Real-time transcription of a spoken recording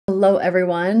Hello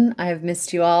everyone, I have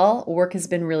missed you all. Work has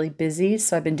been really busy,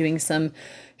 so I've been doing some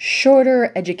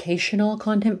shorter educational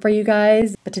content for you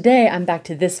guys. But today I'm back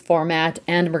to this format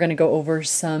and we're going to go over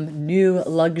some new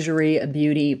luxury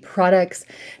beauty products.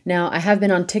 Now, I have been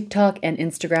on TikTok and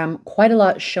Instagram quite a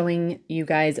lot showing you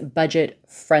guys budget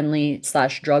friendly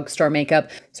 / drugstore makeup.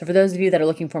 So for those of you that are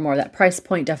looking for more of that price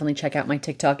point, definitely check out my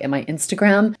TikTok and my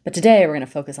Instagram. But today we're going to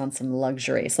focus on some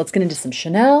luxury. So let's get into some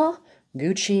Chanel,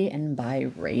 Gucci, and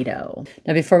Byredo.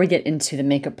 Now, before we get into the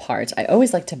makeup part, I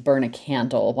always like to burn a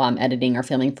candle while I'm editing or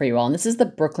filming for you all. And this is the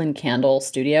Brooklyn Candle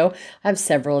Studio. I have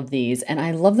several of these and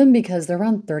I love them because they're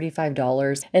around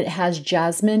 $35. It has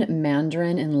jasmine,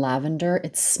 mandarin, and lavender.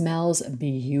 It smells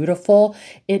beautiful.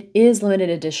 It is limited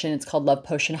edition. It's called Love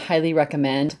Potion. Highly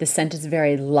recommend. The scent is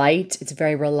very light. It's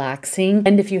very relaxing.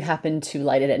 And if you happen to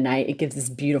light it at night, it gives this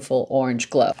beautiful orange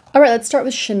glow. All right, let's start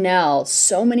with Chanel.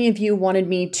 So many of you wanted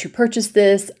me to purchase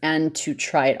this and to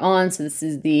try it on. So this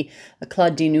is the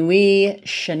Eclat de Nuit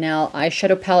Chanel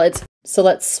eyeshadow palette. So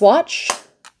let's swatch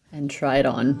and try it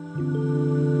on.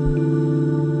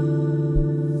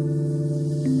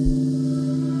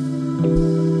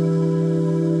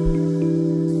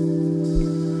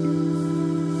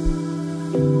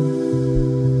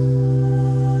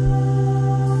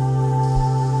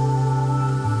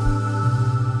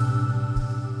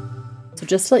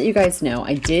 Just to let you guys know,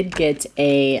 I did get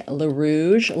a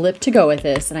Rouge lip to go with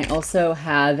this, and I also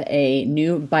have a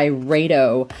new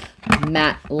Byredo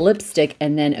matte lipstick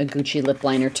and then a Gucci lip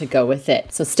liner to go with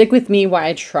it. So stick with me while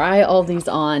I try all these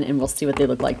on and we'll see what they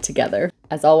look like together.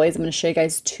 As always, I'm going to show you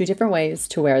guys two different ways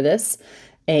to wear this.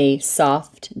 A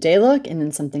soft day look and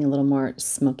then something a little more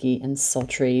smoky and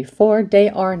sultry for day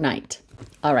or night.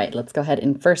 All right, let's go ahead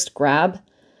and first grab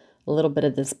a little bit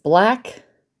of this black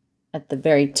at the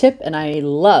very tip, and I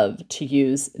love to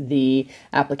use the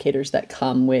applicators that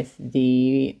come with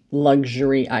the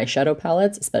luxury eyeshadow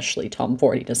palettes, especially Tom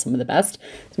Ford. He does some of the best. So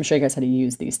I'm gonna show you guys how to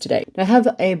use these today. I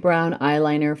have a brown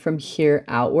eyeliner from here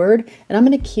outward, and I'm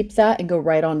gonna keep that and go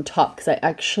right on top because I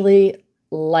actually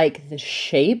like the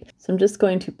shape. So I'm just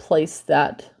going to place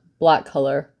that black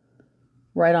color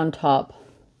right on top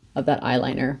of that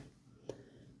eyeliner,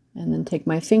 and then take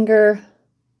my finger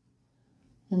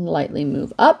and lightly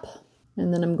move up.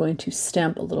 And then I'm going to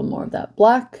stamp a little more of that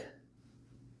black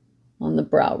on the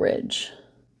brow ridge.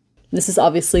 This is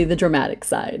obviously the dramatic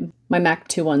side. My MAC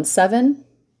 217.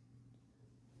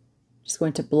 Just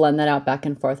going to blend that out back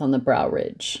and forth on the brow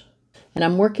ridge. And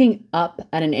I'm working up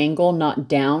at an angle, not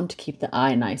down, to keep the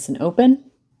eye nice and open.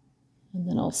 And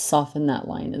then I'll soften that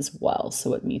line as well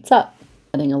so it meets up.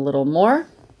 Adding a little more.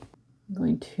 I'm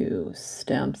going to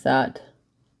stamp that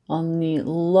on the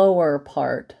lower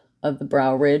part of the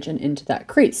brow ridge and into that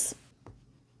crease.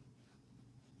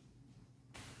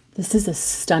 This is a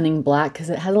stunning black because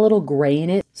it has a little gray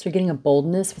in it, so you're getting a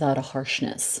boldness without a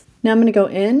harshness. Now I'm going to go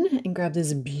in and grab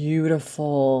this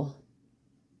beautiful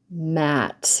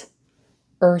matte,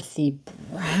 earthy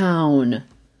brown,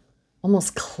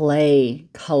 almost clay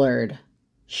colored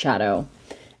shadow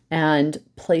and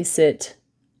place it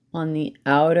on the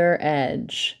outer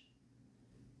edge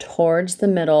towards the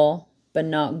middle, but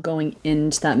not going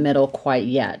into that middle quite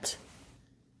yet.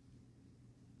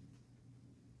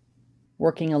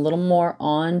 Working a little more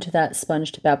onto that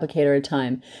sponge tip applicator at a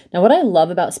time. Now, what I love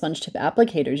about sponge tip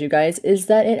applicators, you guys, is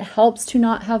that it helps to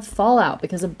not have fallout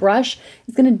because a brush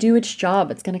is going to do its job.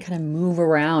 It's going to kind of move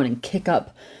around and kick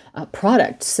up a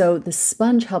product. So the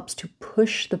sponge helps to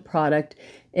push the product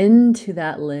into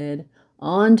that lid,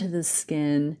 onto the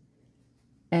skin,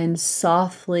 and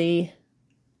softly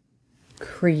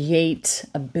create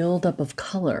a buildup of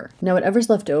color. Now, whatever's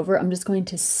left over, I'm just going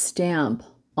to stamp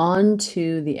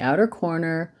onto the outer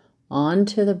corner,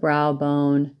 onto the brow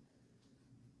bone,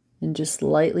 and just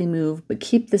lightly move, but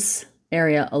keep this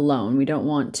area alone. We don't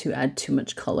want to add too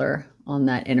much color on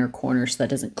that inner corner so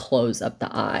that doesn't close up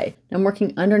the eye. Now I'm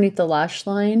working underneath the lash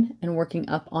line and working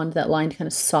up onto that line to kind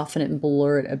of soften it and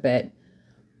blur it a bit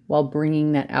while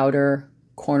bringing that outer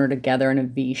corner together in a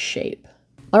V shape.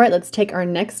 All right, let's take our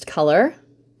next color,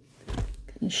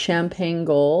 champagne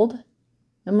gold,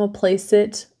 and we'll place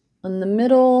it on the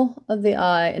middle of the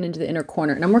eye and into the inner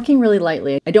corner. And I'm working really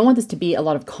lightly. I don't want this to be a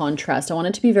lot of contrast. I want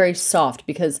it to be very soft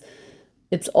because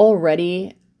it's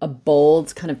already a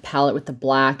bold kind of palette with the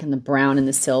black and the brown and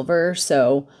the silver.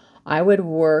 So I would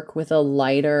work with a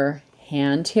lighter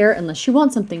hand here unless you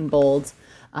want something bold.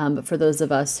 But for those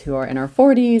of us who are in our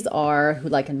 40s or who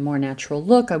like a more natural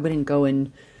look, I wouldn't go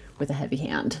in with a heavy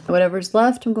hand. Whatever's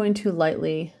left, I'm going to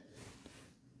lightly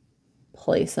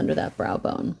place under that brow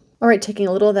bone. All right, taking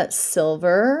a little of that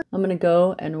silver, I'm gonna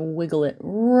go and wiggle it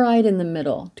right in the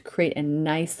middle to create a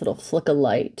nice little flick of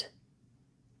light.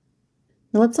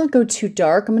 Now let's not go too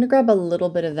dark. I'm gonna grab a little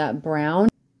bit of that brown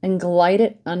and glide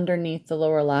it underneath the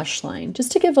lower lash line,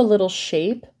 just to give a little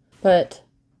shape, but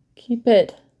keep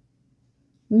it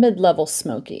mid-level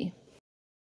smoky.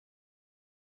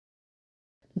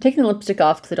 I'm taking the lipstick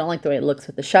off because I don't like the way it looks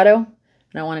with the shadow,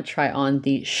 and I want to try on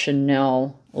the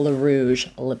Chanel Le Rouge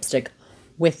lipstick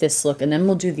with this look, and then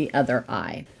we'll do the other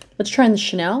eye. Let's try on the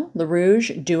Chanel Le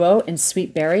Rouge Duo in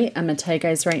Sweet Berry. I'm going to tell you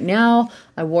guys right now,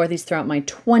 I wore these throughout my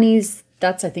 20s.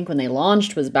 That's, I think, when they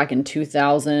launched, was back in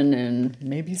 2000 and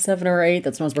maybe 7 or 8.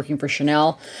 That's when I was working for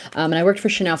Chanel. And I worked for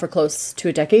Chanel for close to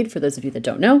a decade, for those of you that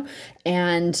don't know.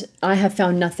 And I have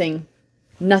found nothing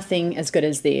as good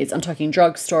as these. I'm talking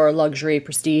drugstore, luxury,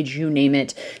 prestige, you name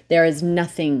it. There is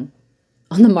nothing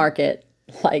on the market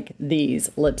like these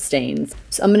lip stains.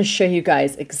 So I'm going to show you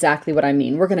guys exactly what I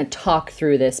mean. We're going to talk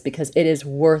through this because it is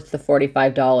worth the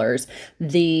 $45.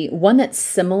 The one that's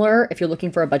similar, if you're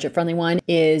looking for a budget-friendly one,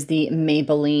 is the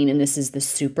Maybelline, and this is the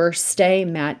Super Stay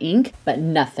Matte Ink, but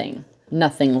nothing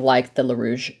like the Le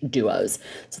Rouge Duos. So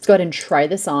let's go ahead and try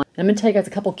this on. I'm going to tell you guys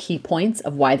a couple key points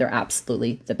of why they're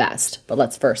absolutely the best, but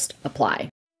let's first apply.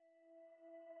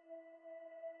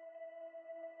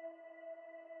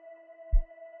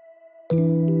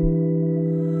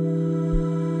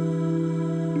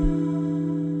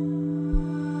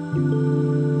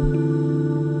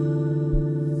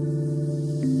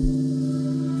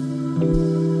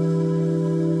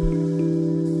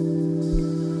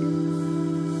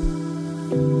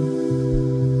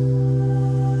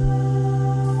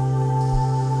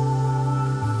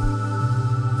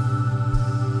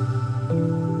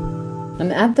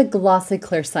 I'm at the glossy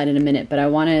clear side in a minute, but I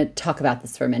want to talk about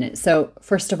this for a minute. So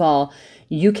first of all,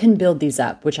 you can build these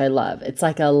up, which I love. It's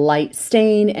like a light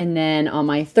stain, and then on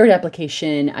my third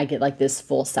application, I get like this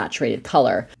full saturated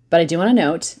color. But I do want to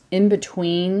note, in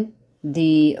between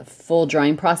the full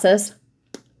drying process,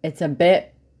 it's a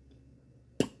bit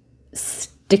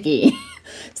sticky.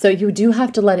 So you do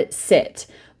have to let it sit.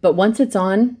 But once it's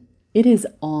on, it is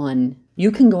on. You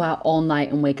can go out all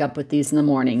night and wake up with these in the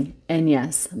morning. And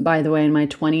yes, by the way, in my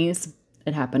 20s,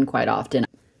 it happened quite often.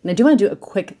 And I do want to do a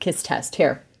quick kiss test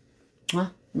here.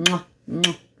 Mwah, mwah,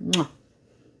 mwah, mwah.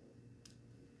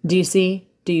 Do you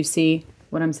see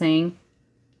what I'm saying?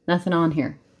 Nothing on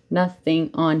here.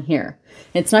 Nothing on here.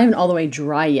 It's not even all the way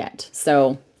dry yet.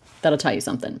 So that'll tell you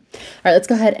something. All right, let's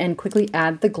go ahead and quickly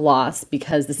add the gloss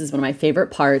because this is one of my favorite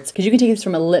parts, because you can take this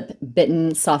from a lip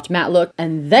bitten soft matte look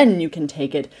and then you can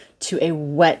take it to a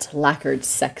wet lacquered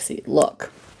sexy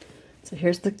look. So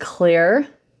here's the clear.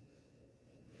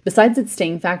 Besides its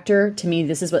stain factor, to me,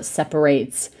 this is what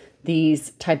separates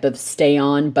these type of stay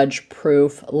on budge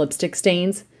proof lipstick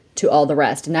stains to all the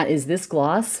rest. And that is this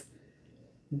gloss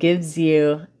gives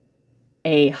you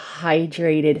a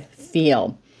hydrated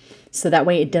feel. So that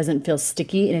way it doesn't feel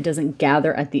sticky and it doesn't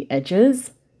gather at the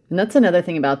edges. And that's another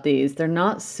thing about these. They're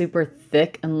not super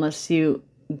thick unless you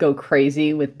go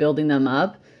crazy with building them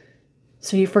up.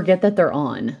 So you forget that they're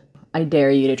on. I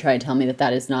dare you to try to tell me that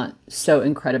that is not so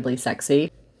incredibly sexy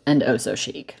and oh so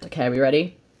chic. Okay, are we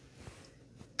ready?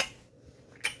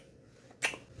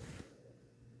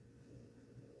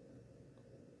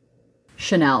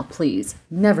 Chanel, please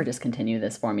never discontinue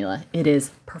this formula. It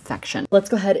is perfection. Let's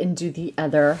go ahead and do the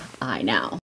other eye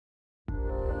now.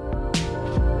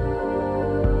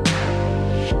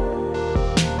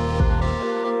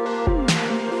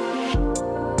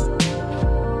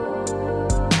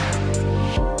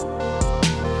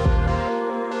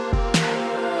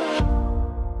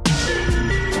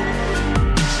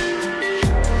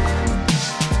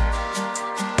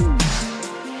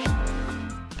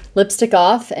 Lipstick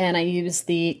off, and I use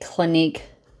the Clinique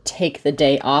Take the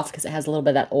Day Off because it has a little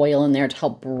bit of that oil in there to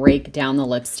help break down the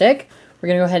lipstick. We're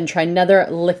going to go ahead and try another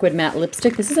liquid matte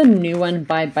lipstick. This is a new one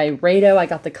by Byredo. I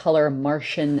got the color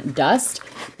Martian Dust.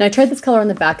 Now I tried this color on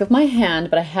the back of my hand,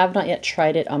 but I have not yet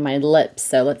tried it on my lips.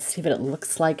 So let's see what it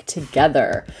looks like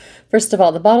together. First of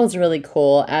all, the bottle's really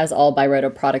cool, as all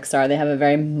Byredo products are. They have a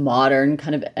very modern,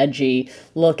 kind of edgy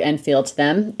look and feel to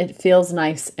them. It feels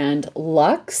nice and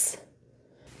luxe.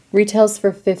 Retails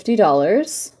for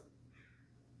 $50.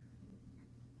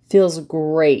 Feels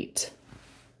great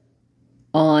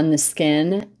on the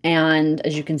skin, and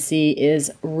as you can see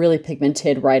is really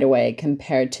pigmented right away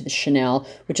compared to the Chanel,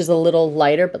 which is a little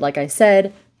lighter, but like I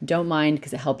said, don't mind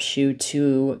because it helps you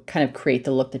to kind of create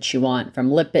the look that you want from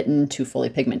lip bitten to fully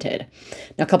pigmented.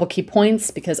 Now, a couple key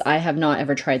points, because I have not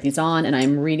ever tried these on and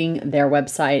I'm reading their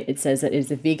website. It says that it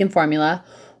is a vegan formula,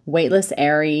 weightless,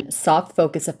 airy, soft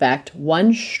focus effect,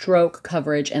 one stroke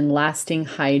coverage, and lasting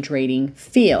hydrating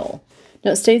feel.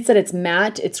 Now it states that it's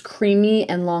matte, it's creamy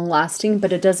and long lasting,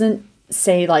 but it doesn't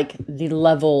say like the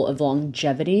level of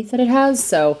longevity that it has.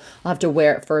 So I'll have to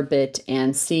wear it for a bit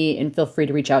and see, and feel free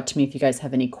to reach out to me if you guys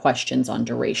have any questions on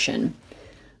duration.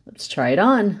 Let's try it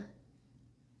on.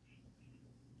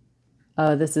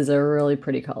 Oh, this is a really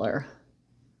pretty color.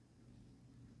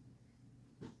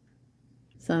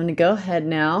 So I'm going to go ahead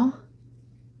now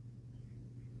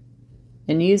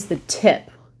and use the tip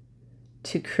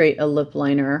to create a lip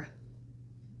liner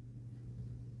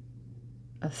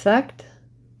effect.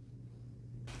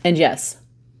 And yes,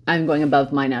 I'm going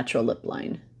above my natural lip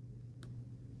line.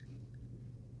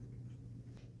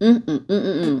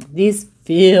 These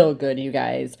feel good, you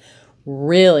guys.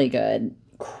 Really good.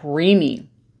 Creamy.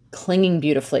 Clinging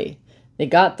beautifully. They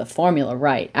got the formula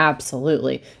right,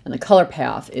 absolutely. And the color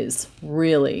payoff is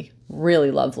really,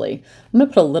 really lovely. I'm going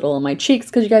to put a little on my cheeks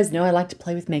because you guys know I like to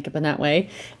play with makeup in that way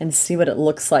and see what it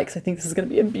looks like. So I think this is going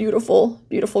to be a beautiful,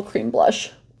 beautiful cream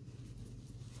blush.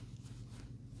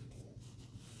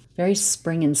 Very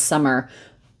spring and summer.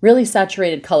 Really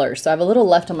saturated color. So I have a little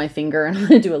left on my finger and I'm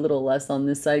going to do a little less on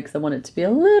this side because I want it to be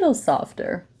a little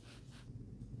softer.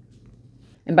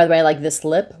 And by the way, I like this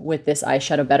lip with this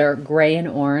eyeshadow better. Gray and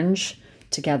orange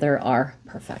together are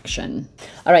perfection.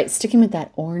 All right, sticking with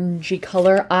that orangey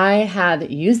color, I have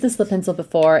used this lip pencil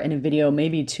before in a video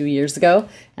maybe 2 years ago,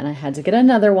 and I had to get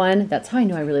another one. That's how I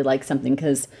know I really like something,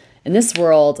 because in this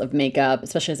world of makeup,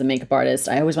 especially as a makeup artist,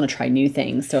 I always want to try new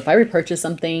things. So if I repurchase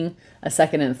something a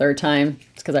second and a third time,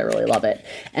 it's because I really love it.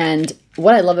 And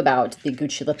what I love about the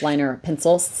Gucci lip liner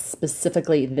pencil,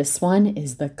 specifically this one,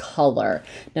 is the color.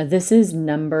 Now this is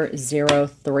number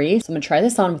 03. So I'm gonna try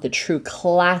this on with a true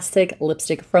classic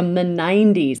lipstick from the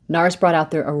 90s. Nars brought out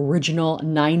their original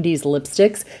 90s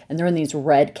lipsticks, and they're in these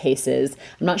red cases.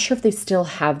 I'm not sure if they still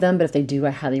have them, but if they do, I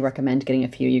highly recommend getting a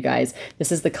few, you guys.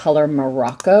 This is the color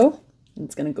Morocco.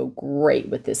 It's gonna go great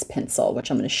with this pencil, which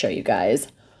I'm gonna show you guys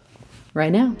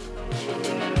right now.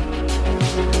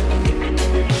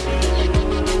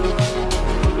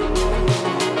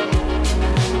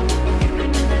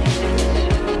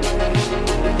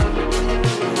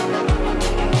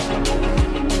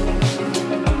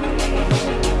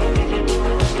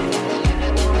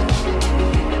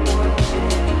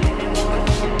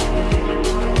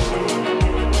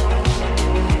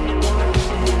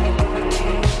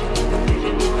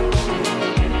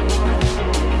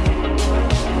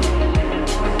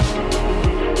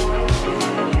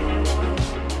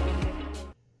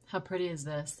 How pretty is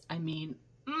this? I mean,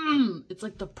 it's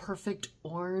like the perfect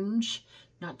orange,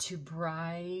 not too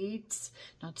bright,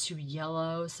 not too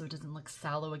yellow, so it doesn't look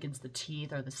sallow against the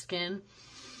teeth or the skin.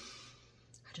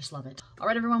 I just love it. All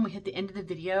right, everyone, we hit the end of the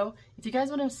video. If you guys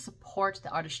want to support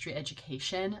the artistry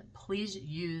education, please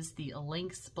use the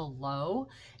links below.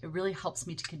 It really helps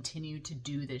me to continue to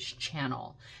do this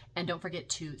channel. And don't forget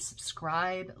to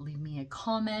subscribe, leave me a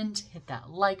comment, hit that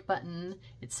like button.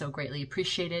 It's so greatly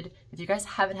appreciated. If you guys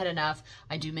haven't had enough,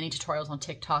 I do many tutorials on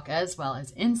TikTok as well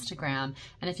as Instagram.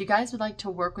 And if you guys would like to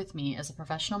work with me as a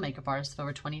professional makeup artist for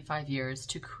over 25 years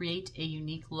to create a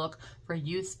unique look for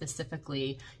you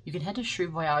specifically, you can head to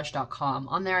CHERI.com.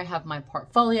 On there I have my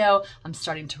portfolio. I'm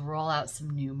starting to roll out some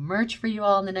new merch for you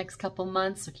all in the next couple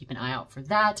months, so keep an eye out for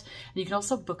that. And you can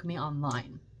also book me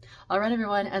online. All right,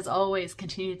 everyone, as always,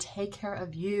 continue to take care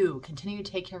of you, continue to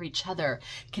take care of each other,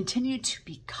 continue to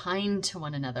be kind to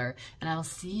one another, and I'll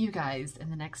see you guys in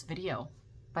the next video.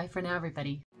 Bye for now,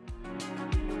 everybody.